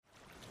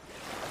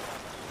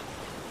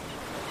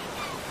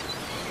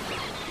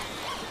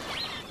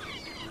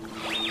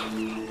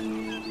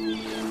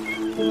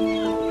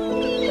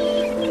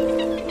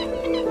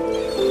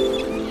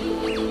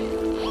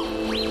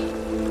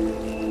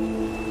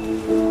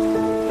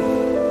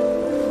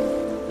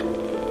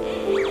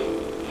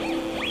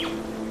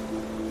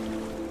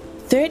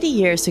30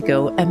 years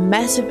ago, a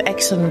massive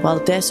Exxon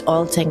Valdez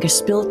oil tanker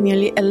spilled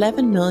nearly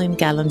 11 million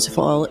gallons of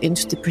oil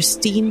into the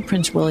pristine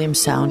Prince William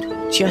Sound,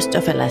 just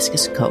off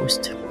Alaska's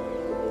coast.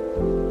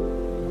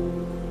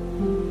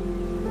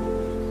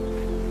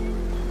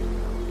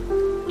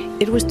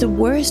 It was the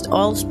worst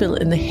oil spill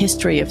in the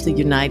history of the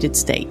United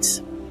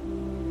States.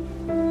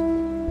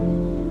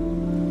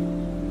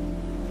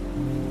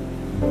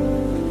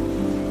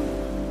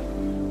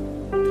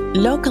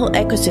 Local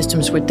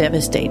ecosystems were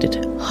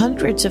devastated,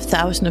 hundreds of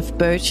thousands of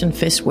birds and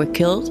fish were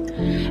killed,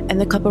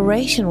 and the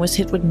corporation was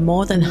hit with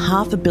more than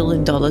 $500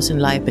 million in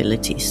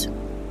liabilities.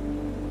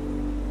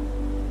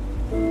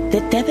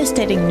 The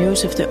devastating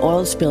news of the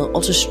oil spill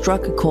also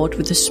struck a chord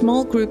with a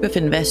small group of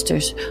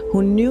investors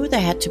who knew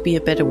there had to be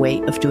a better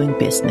way of doing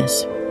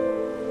business.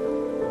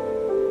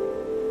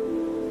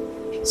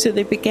 So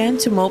they began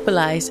to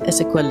mobilize as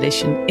a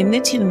coalition,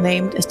 initially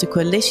named as the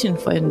Coalition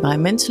for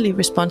Environmentally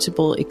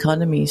Responsible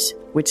Economies,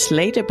 which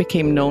later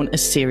became known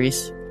as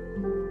Ceres.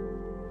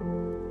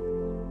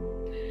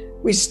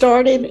 We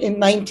started in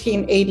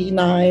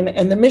 1989,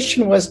 and the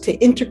mission was to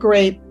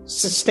integrate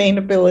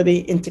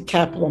sustainability into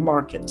capital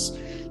markets,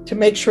 to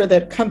make sure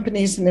that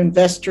companies and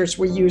investors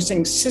were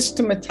using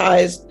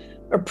systematized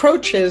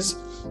approaches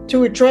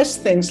to address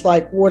things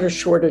like water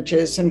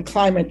shortages and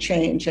climate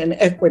change and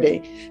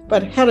equity,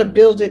 but how to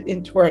build it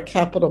into our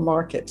capital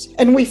markets.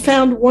 And we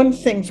found one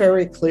thing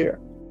very clear.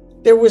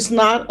 There was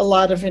not a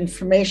lot of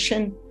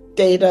information,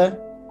 data,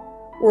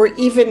 or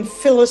even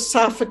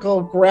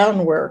philosophical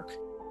groundwork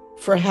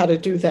for how to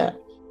do that.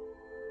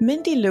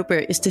 Mindy Lubber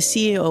is the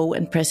CEO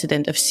and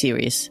president of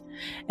Ceres,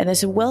 and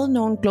as a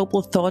well-known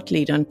global thought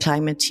leader on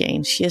climate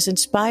change, she has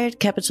inspired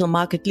capital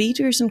market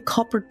leaders and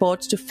corporate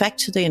boards to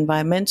factor the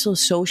environmental,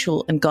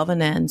 social, and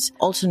governance,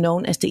 also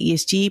known as the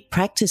ESG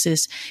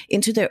practices,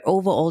 into their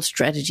overall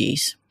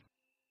strategies.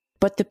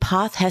 But the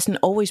path hasn't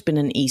always been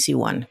an easy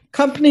one.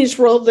 Companies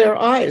rolled their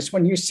eyes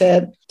when you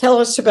said, "Tell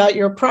us about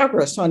your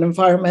progress on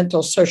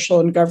environmental,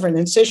 social, and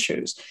governance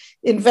issues."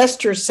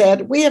 Investors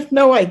said, "We have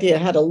no idea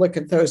how to look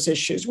at those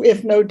issues. We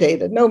have no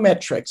data, no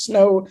metrics,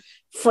 no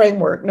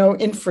framework, no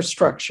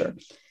infrastructure."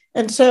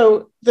 And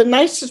so the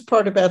nicest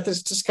part about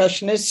this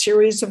discussion is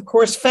Ceres, of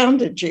course,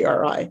 founded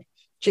GRI.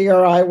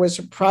 GRI was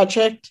a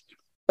project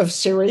of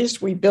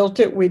Ceres. We built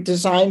it, we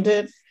designed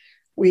it.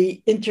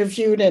 We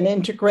interviewed and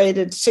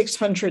integrated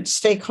 600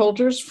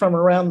 stakeholders from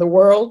around the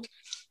world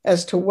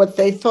as to what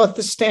they thought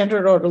the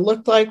standard ought to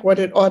look like, what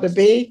it ought to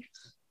be.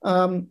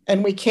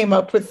 And we came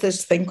up with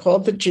this thing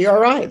called the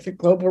GRI, the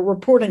Global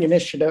Reporting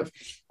Initiative,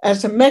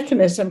 as a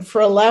mechanism for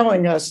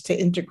allowing us to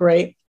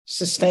integrate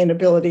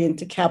sustainability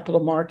into capital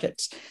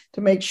markets,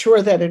 to make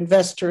sure that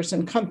investors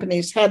and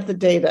companies had the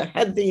data,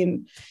 had the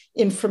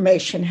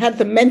information, had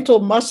the mental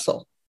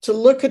muscle to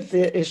look at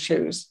the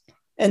issues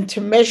and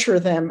to measure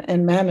them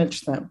and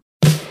manage them.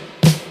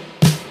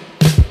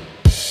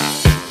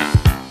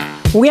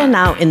 We are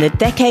now in the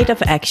decade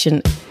of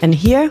action, and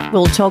here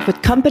we'll talk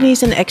with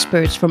companies and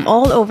experts from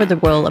all over the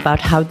world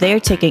about how they're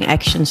taking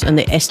actions on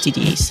the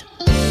SDGs.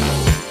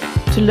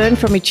 To learn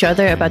from each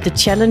other about the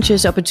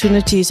challenges,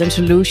 opportunities, and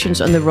solutions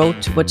on the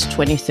road towards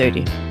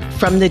 2030.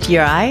 From the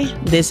GRI,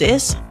 this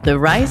is The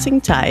Rising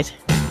Tide.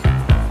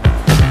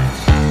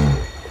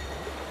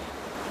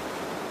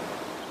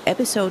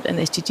 Episode on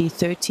SDG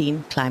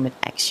 13, Climate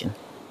Action.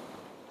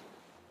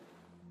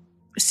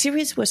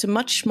 Ceres was a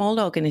much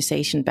smaller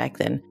organization back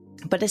then,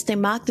 but as they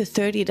mark the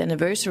 30th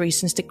anniversary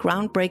since the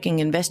groundbreaking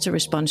investor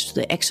response to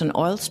the Exxon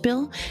oil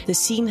spill, the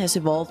scene has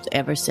evolved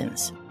ever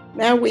since.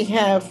 Now we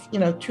have,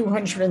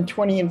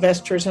 220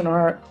 investors in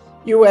our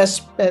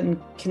US and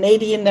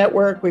Canadian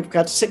network. We've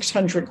got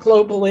 600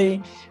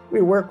 globally.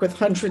 We work with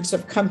hundreds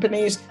of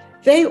companies.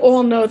 They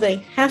all know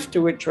they have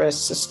to address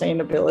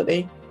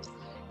sustainability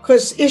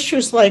because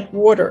issues like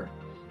water,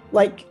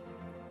 like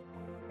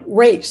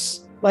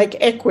race, like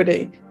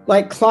equity,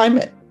 like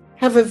climate,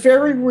 have a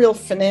very real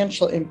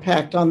financial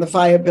impact on the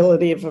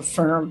viability of a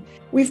firm.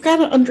 We've got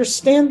to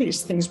understand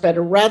these things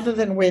better rather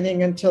than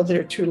waiting until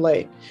they're too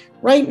late.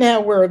 Right now,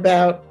 we're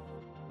about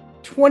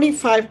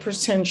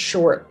 25%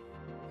 short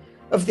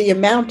of the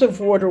amount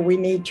of water we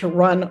need to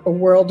run a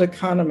world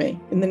economy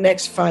in the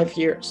next 5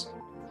 years.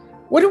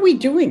 What are we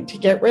doing to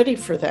get ready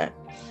for that?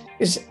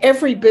 Is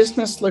every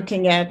business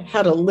looking at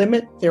how to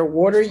limit their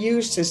water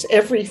use? Is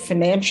every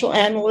financial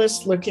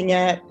analyst looking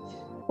at,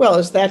 well,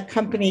 is that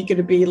company going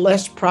to be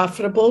less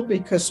profitable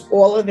because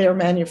all of their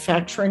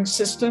manufacturing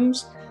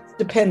systems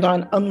depend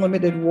on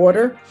unlimited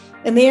water?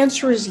 And the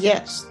answer is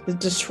yes. The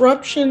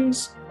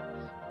disruptions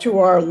to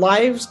our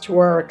lives, to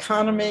our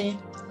economy,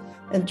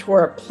 and to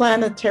our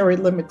planetary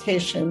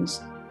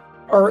limitations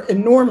are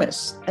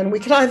enormous. And we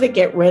could either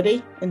get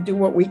ready and do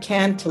what we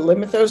can to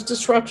limit those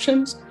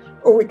disruptions,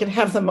 or we could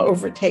have them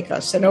overtake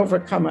us and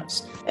overcome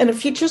us. And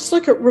if you just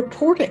look at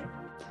reporting,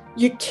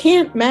 you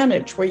can't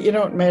manage what you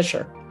don't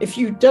measure. If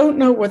you don't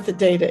know what the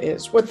data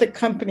is, what the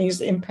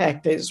company's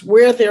impact is,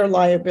 where their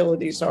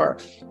liabilities are,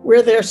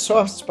 where their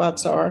soft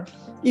spots are,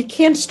 you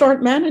can't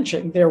start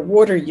managing their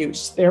water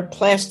use, their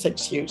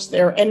plastics use,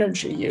 their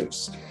energy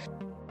use.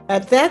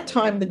 At that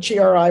time, the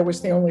GRI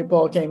was the only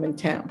ball game in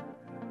town.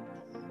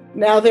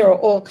 Now there are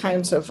all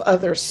kinds of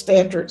other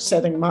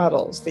standard-setting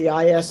models, the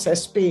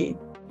ISSB,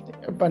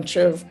 a bunch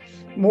of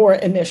more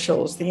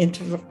initials, the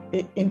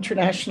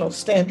International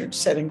Standard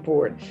Setting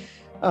Board.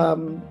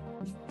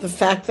 The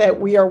fact that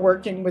we are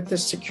working with the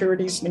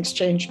Securities and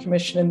Exchange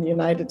Commission in the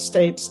United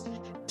States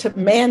to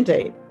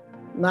mandate,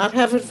 not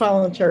have it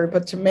voluntary,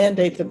 but to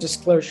mandate the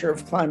disclosure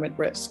of climate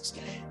risks.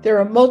 There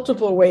are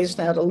multiple ways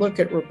now to look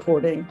at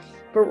reporting,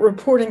 but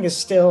reporting is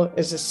still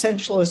as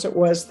essential as it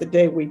was the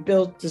day we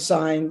built,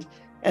 designed,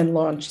 and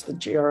launched the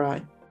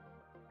GRI.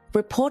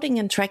 Reporting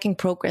and tracking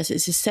progress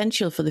is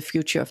essential for the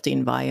future of the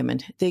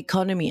environment, the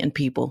economy, and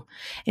people,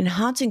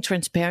 enhancing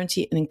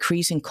transparency and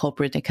increasing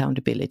corporate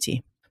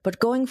accountability. But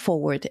going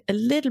forward, a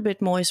little bit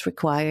more is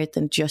required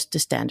than just the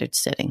standard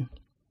setting.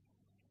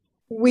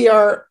 We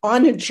are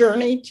on a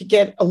journey to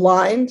get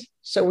aligned.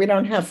 So we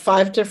don't have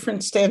 5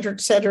 different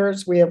standard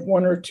setters. We have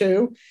 1 or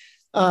 2,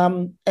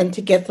 and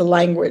to get the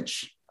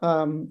language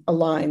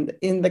aligned.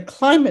 In the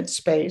climate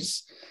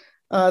space,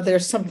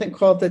 there's something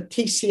called the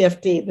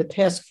TCFD, the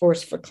Task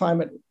Force for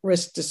Climate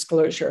Risk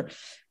Disclosure,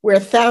 where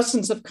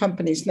thousands of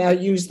companies now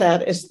use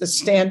that as the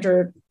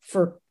standard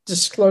for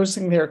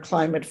disclosing their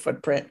climate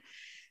footprint.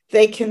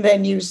 They can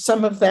then use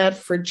some of that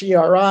for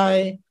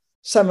GRI,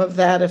 some of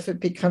that if it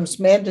becomes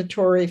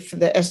mandatory for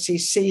the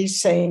SEC,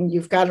 saying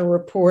you've got to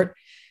report.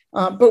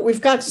 But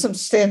we've got some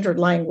standard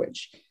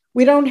language.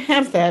 We don't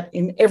have that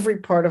in every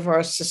part of our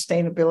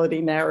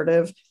sustainability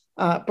narrative,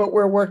 but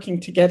we're working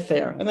to get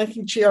there. And I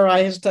think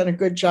GRI has done a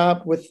good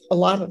job with a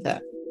lot of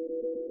that.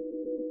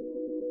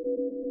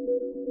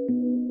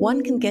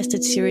 One can guess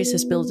that Ceres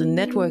has built a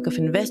network of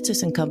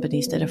investors and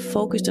companies that are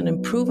focused on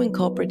improving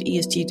corporate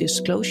ESG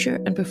disclosure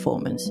and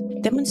performance,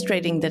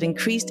 demonstrating that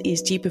increased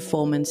ESG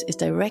performance is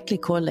directly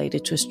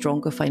correlated to a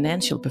stronger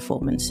financial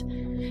performance.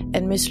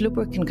 And Ms.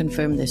 Lubber can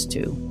confirm this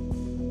too.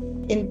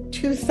 In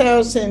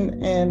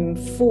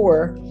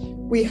 2004,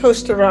 we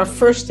hosted our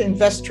first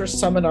investor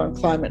summit on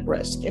climate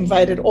risk,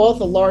 invited all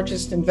the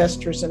largest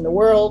investors in the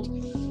world.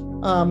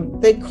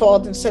 They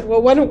called and said,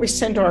 well, why don't we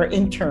send our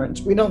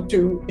interns? We don't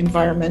do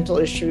environmental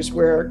issues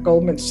where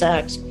Goldman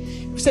Sachs.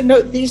 We said,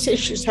 no, these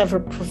issues have a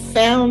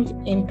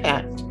profound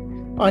impact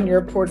on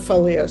your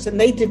portfolios. And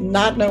they did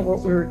not know what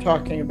we were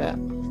talking about.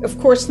 Of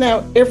course,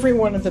 now every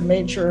one of the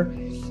major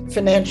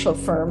financial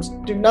firms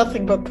do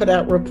nothing but put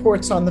out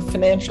reports on the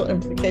financial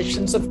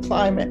implications of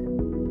climate.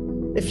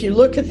 If you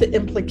look at the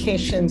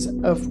implications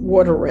of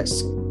water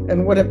risk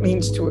and what it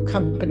means to a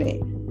company,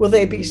 will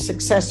they be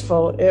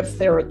successful if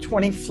there are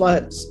 20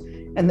 floods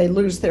and they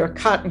lose their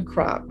cotton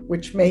crop,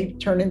 which may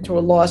turn into a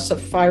loss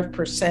of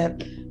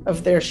 5%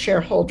 of their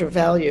shareholder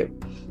value?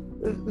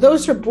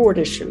 Those are board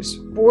issues.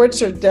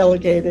 Boards are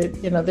delegated,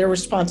 their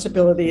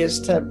responsibility is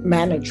to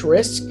manage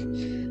risk.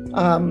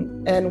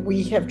 And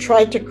we have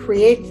tried to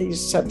create these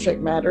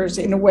subject matters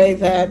in a way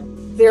that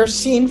they're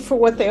seen for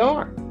what they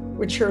are,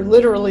 which are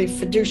literally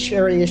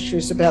fiduciary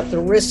issues about the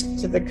risk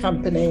to the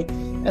company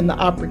and the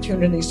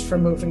opportunities for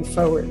moving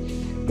forward.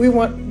 We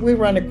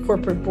run a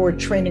corporate board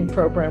training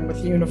program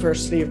with the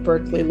University of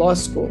Berkeley Law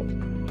School.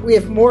 We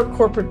have more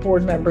corporate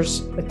board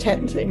members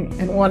attending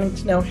and wanting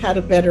to know how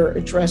to better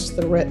address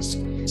the risk.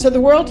 So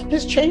the world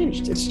has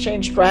changed. It's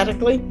changed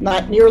radically,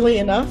 not nearly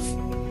enough.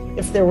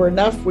 If there were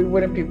enough, we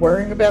wouldn't be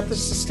worrying about the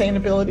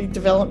Sustainability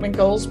Development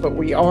Goals, but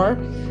we are.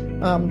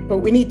 But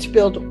we need to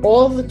build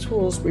all the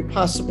tools we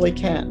possibly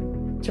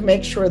can to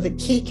make sure the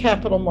key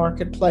capital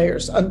market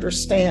players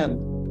understand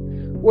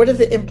what are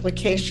the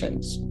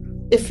implications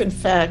if, in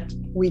fact,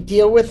 we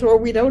deal with or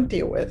we don't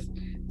deal with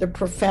the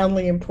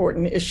profoundly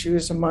important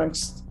issues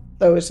amongst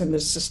those in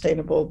the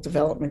Sustainable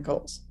Development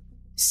Goals.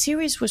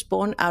 Ceres was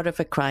born out of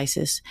a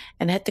crisis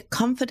and had the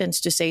confidence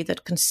to say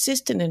that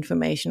consistent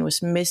information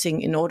was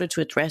missing in order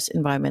to address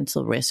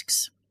environmental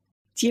risks.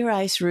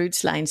 GRI's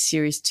roots lie in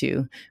Ceres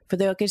too, for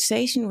the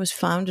organization was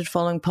founded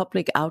following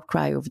public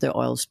outcry over the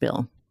oil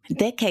spill.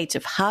 Decades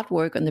of hard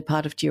work on the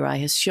part of GRI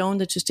has shown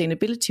that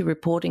sustainability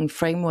reporting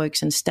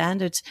frameworks and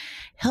standards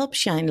help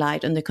shine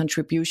light on the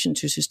contribution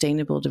to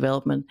sustainable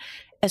development,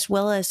 as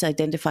well as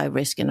identify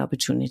risk and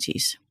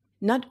opportunities.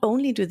 Not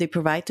only do they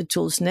provide the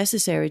tools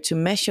necessary to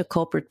measure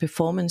corporate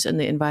performance on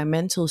the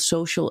environmental,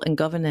 social, and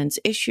governance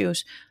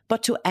issues,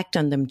 but to act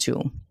on them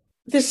too.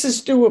 This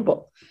is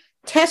doable.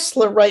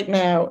 Tesla right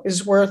now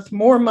is worth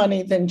more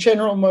money than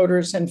General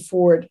Motors and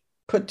Ford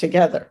put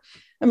together.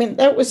 I mean,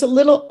 that was a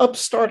little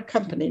upstart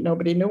company.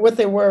 Nobody knew what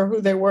they were, who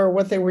they were,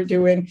 what they were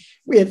doing.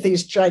 We had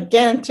these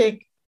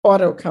gigantic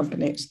auto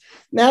companies.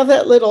 Now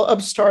that little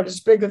upstart is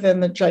bigger than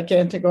the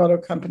gigantic auto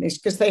companies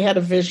because they had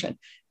a vision,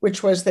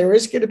 which was there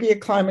is going to be a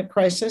climate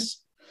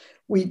crisis.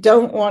 We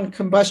don't want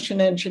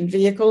combustion engine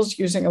vehicles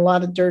using a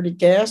lot of dirty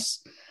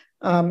gas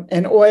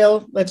and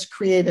oil. Let's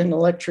create an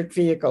electric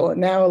vehicle.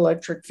 And now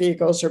electric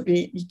vehicles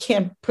you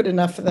can't put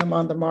enough of them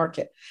on the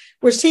market.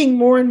 We're seeing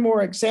more and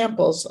more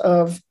examples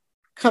of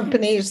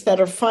companies that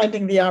are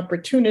finding the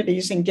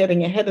opportunities and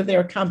getting ahead of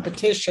their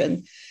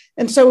competition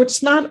And so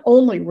it's not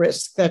only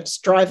risk that's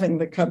driving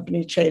the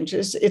company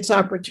changes, it's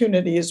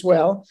opportunity as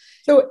well.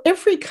 So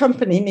every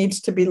company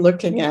needs to be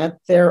looking at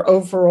their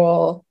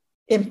overall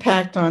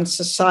impact on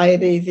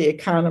society, the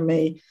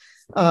economy,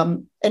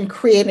 and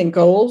creating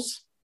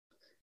goals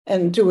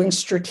and doing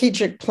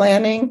strategic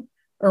planning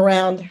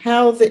around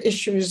how the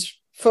issues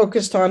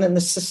focused on in the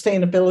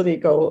sustainability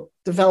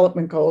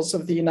development goals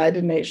of the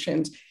United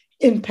Nations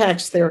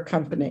impacts their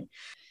company.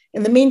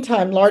 In the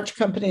meantime, large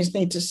companies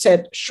need to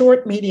set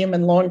short, medium,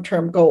 and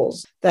long-term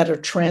goals that are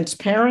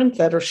transparent,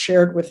 that are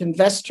shared with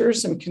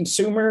investors and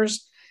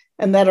consumers,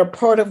 and that are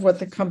part of what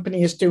the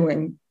company is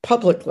doing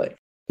publicly.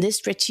 This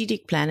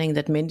strategic planning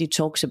that Mindy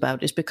talks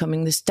about is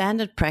becoming the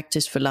standard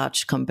practice for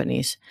large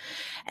companies.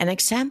 An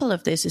example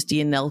of this is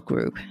the ENEL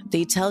Group,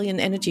 the Italian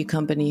energy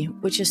company,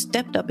 which has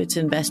stepped up its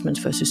investments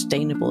for a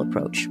sustainable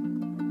approach.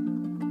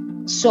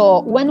 So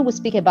when we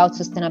speak about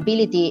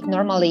sustainability,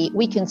 normally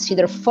we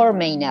consider four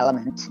main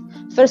elements.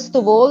 First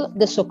of all,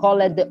 the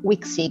so-called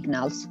weak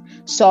signals.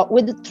 So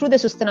through the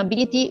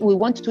sustainability, we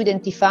want to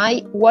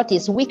identify what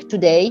is weak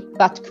today,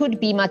 but could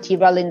be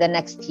material in the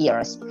next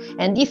years.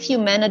 And if you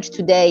manage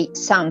today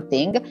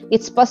something,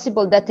 it's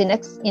possible that in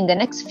the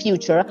next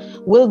future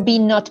will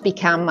not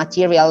become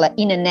material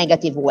in a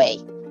negative way.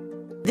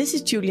 This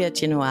is Guilia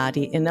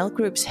Guenuardi, ENEL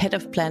Group's Head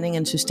of Planning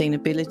and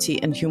Sustainability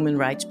and Human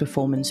Rights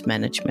Performance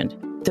Management,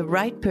 the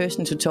right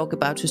person to talk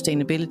about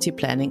sustainability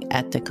planning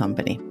at the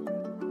company.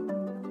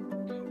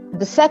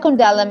 The second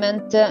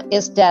element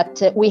is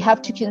that we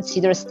have to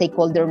consider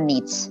stakeholder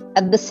needs.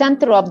 At the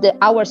center of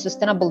our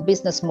sustainable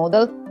business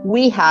model,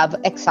 we have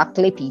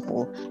exactly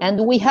people,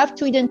 and we have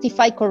to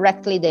identify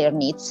correctly their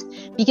needs.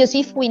 Because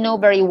if we know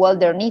very well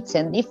their needs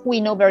and if we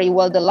know very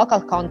well the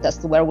local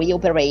context where we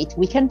operate,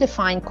 we can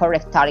define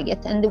correct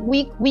target and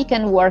we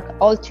can work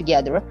all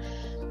together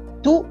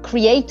to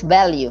create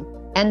value.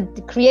 And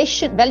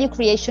value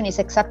creation is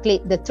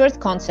exactly the third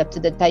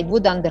concept that I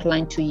would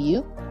underline to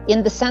you,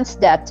 in the sense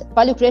that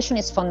value creation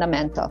is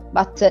fundamental.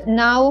 But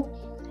now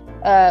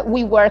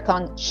we work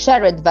on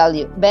shared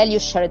value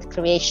shared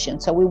creation.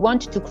 So we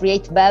want to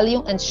create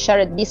value and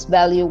share this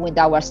value with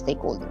our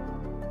stakeholder.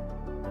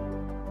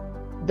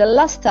 The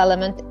last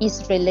element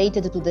is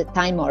related to the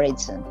time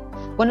horizon.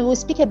 When we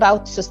speak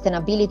about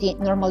sustainability,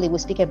 normally we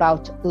speak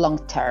about long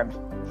term,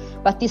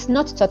 but it's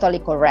not totally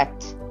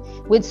correct.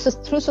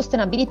 Through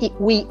sustainability,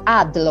 we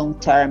add long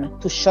term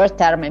to short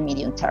term and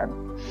medium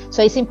term.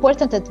 So it's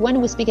important that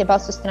when we speak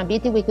about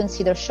sustainability, we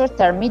consider short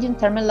term, medium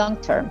term, and long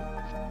term.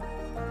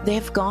 They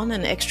have gone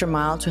an extra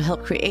mile to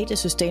help create a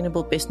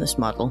sustainable business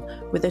model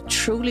with a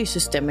truly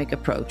systemic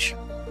approach.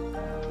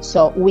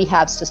 So we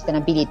have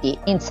sustainability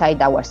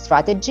inside our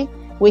strategy.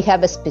 We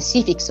have a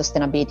specific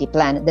sustainability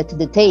plan that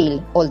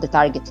details all the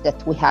targets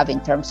that we have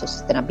in terms of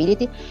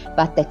sustainability,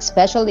 but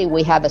especially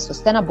we have a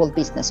sustainable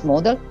business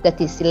model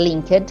that is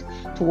linked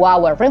to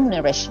our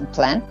remuneration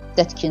plan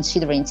that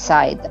considers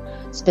inside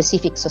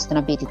specific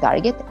sustainability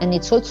target, and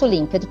it's also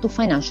linked to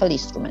financial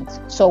instruments.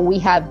 So we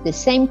have the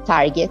same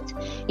target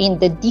in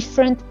the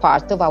different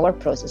part of our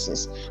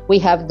processes. We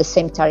have the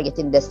same target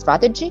in the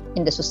strategy,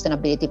 in the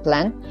sustainability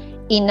plan,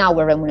 in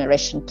our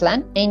remuneration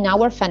plan, and in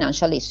our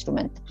financial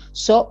instrument.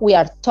 So we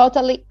are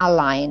totally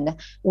aligned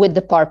with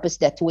the purpose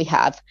that we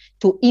have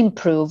to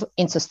improve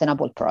in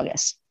sustainable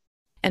progress.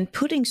 And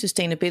putting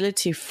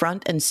sustainability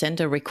front and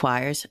center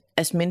requires,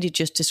 as Mindy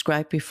just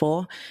described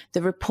before,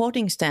 the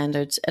reporting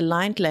standards,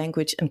 aligned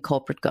language, and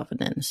corporate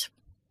governance.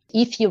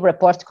 If you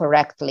report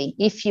correctly,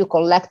 if you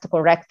collect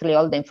correctly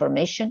all the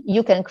information,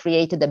 you can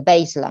create the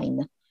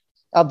baseline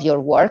of your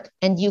work,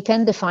 and you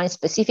can define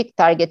specific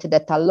targets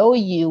that allow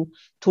you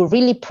to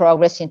really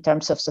progress in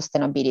terms of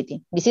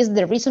sustainability. This is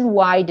the reason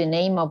why the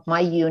name of my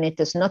unit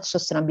is not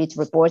sustainability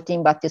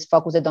reporting, but is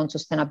focused on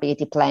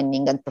sustainability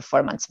planning and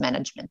performance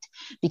management,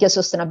 because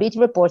sustainability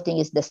reporting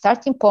is the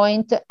starting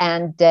point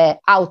and the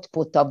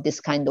output of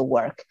this kind of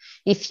work.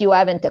 If you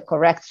haven't a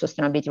correct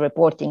sustainability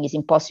reporting, it's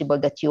impossible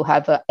that you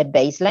have a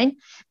baseline.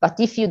 But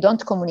if you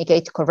don't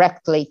communicate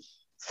correctly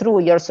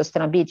through your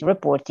sustainability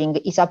reporting,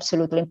 it's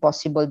absolutely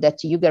impossible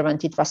that you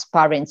guarantee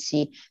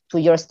transparency to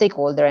your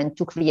stakeholder and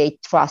to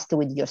create trust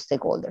with your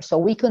stakeholder. So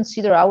we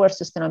consider our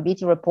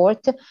sustainability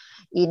report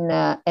in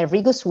a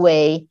rigorous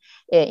way,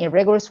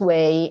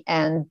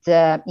 and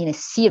in a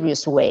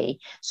serious way.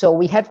 So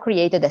we have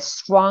created a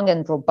strong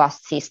and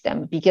robust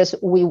system because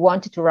we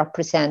want to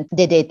represent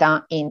the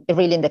data in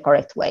the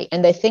correct way.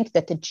 And I think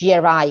that the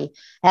GRI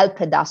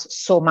helped us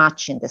so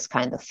much in this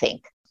kind of thing.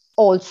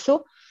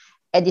 Also,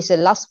 and this is the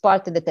last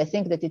part that I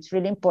think that it's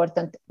really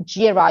important.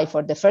 GRI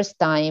for the first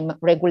time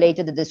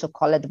regulated the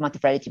so-called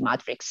materiality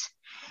matrix.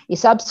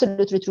 It's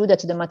absolutely true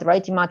that the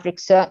materiality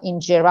matrix in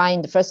GRI,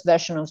 in the first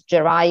version of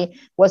GRI,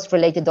 was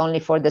related only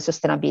for the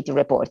sustainability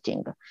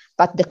reporting.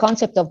 But the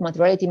concept of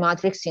materiality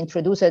matrix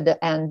introduced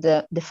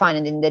and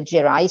defined in the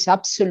GRI is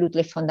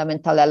absolutely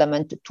fundamental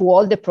element to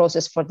all the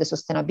process for the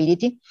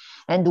sustainability.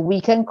 And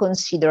we can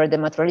consider the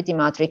materiality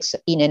matrix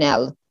in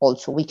ENEL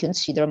also. We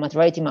consider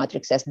materiality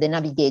matrix as the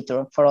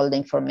navigator for all the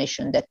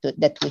information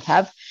that we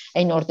have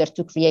in order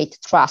to create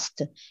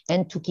trust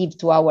and to give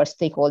to our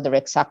stakeholder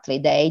exactly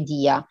the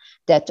idea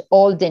that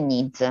all the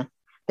needs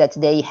that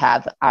they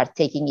have are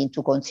taken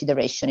into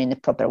consideration in a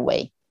proper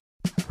way.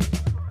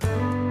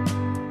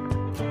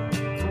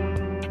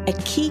 A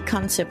key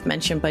concept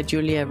mentioned by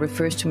Guilia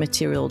refers to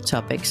material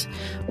topics,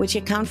 which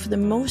account for the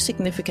most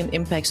significant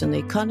impacts on the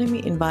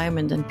economy,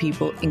 environment, and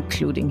people,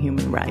 including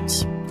human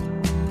rights.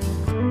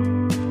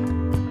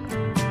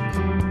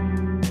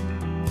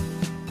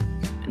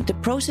 The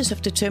process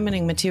of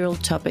determining material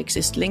topics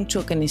is linked to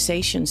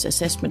organizations'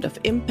 assessment of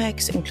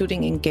impacts,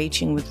 including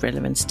engaging with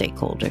relevant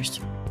stakeholders.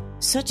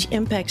 Such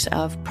impacts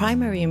are of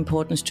primary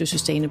importance to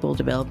sustainable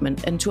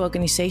development and to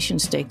organization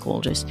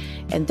stakeholders,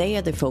 and they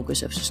are the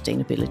focus of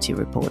sustainability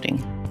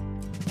reporting.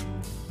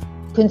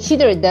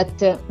 Consider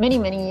that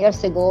many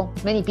years ago,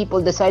 many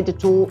people decided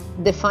to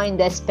define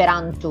the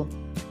Esperanto,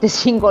 the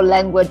single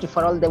language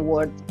for all the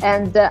world.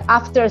 And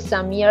after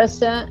some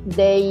years,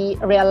 they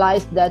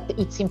realized that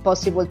it's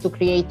impossible to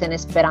create an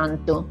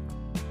Esperanto.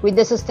 With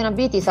the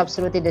sustainability, it's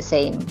absolutely the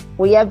same.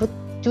 We have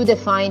to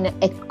define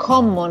a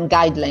common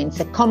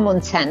guidelines, a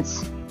common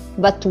sense,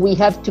 but we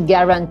have to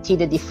guarantee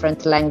the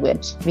different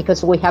language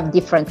because we have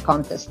different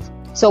contexts.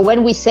 So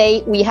when we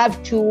say we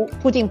have to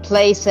put in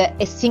place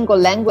a single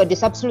language,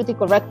 it's absolutely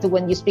correct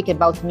when you speak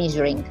about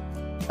measuring,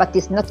 but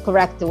it's not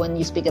correct when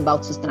you speak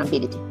about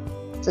sustainability.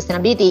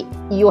 Sustainability,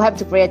 you have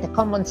to create a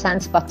common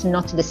sense, but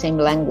not the same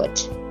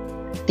language.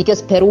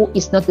 Because Peru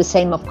is not the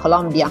same of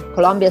Colombia.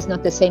 Colombia is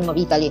not the same of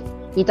Italy.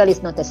 Italy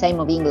is not the same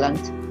of England.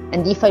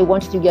 And if I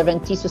want to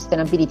guarantee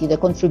sustainability, the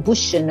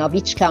contribution of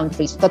each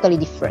country is totally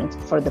different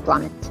for the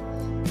planet.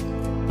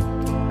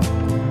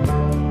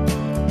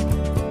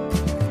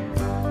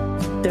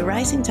 The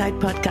Rising Tide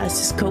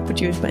podcast is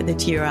co-produced by the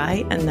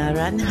GRI and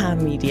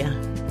Naranja Media.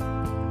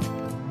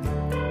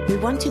 We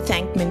want to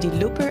thank Mindy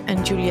Lubber and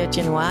Guilia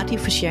Guenuardi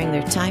for sharing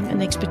their time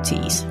and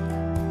expertise.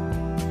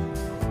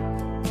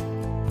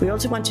 We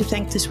also want to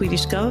thank the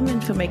Swedish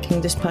government for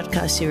making this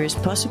podcast series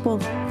possible.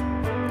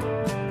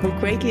 We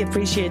greatly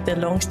appreciate their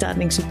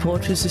long-standing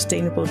support for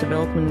sustainable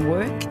development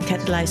work,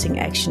 catalyzing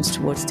actions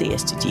towards the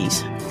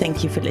SDGs.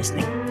 Thank you for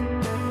listening.